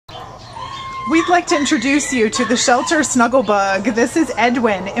We'd like to introduce you to the shelter Snugglebug. This is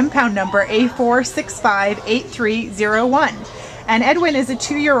Edwin, impound number A4658301. And Edwin is a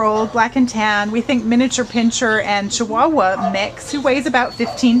 2-year-old black and tan, we think miniature Pinscher and Chihuahua mix, who weighs about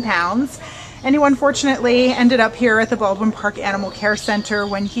 15 pounds. And who unfortunately ended up here at the Baldwin Park Animal Care Center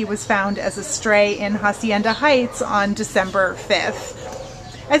when he was found as a stray in Hacienda Heights on December 5th.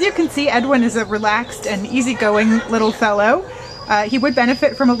 As you can see, Edwin is a relaxed and easygoing little fellow. He would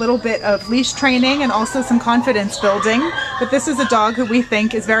benefit from a little bit of leash training and also some confidence building, but this is a dog who we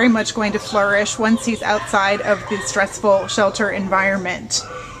think is very much going to flourish once he's outside of the stressful shelter environment.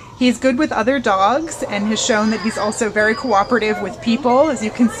 He's good with other dogs and has shown that he's also very cooperative with people. As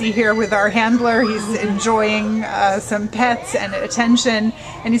you can see here with our handler, he's enjoying some pets and attention,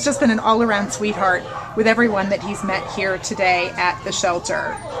 and he's just been an all-around sweetheart with everyone that he's met here today at the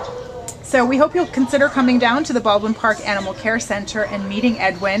shelter. So we hope you'll consider coming down to the Baldwin Park Animal Care Center and meeting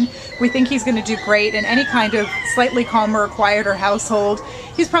Edwin. We think he's going to do great in any kind of slightly calmer, quieter household.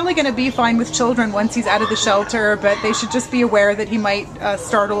 He's probably going to be fine with children once he's out of the shelter, but they should just be aware that he might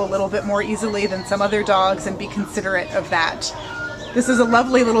startle a little bit more easily than some other dogs and be considerate of that. This is a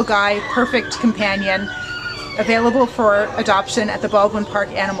lovely little guy, perfect companion, available for adoption at the Baldwin Park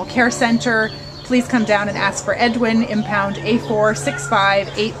Animal Care Center. Please come down and ask for Edwin, impound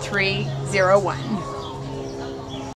A4658301.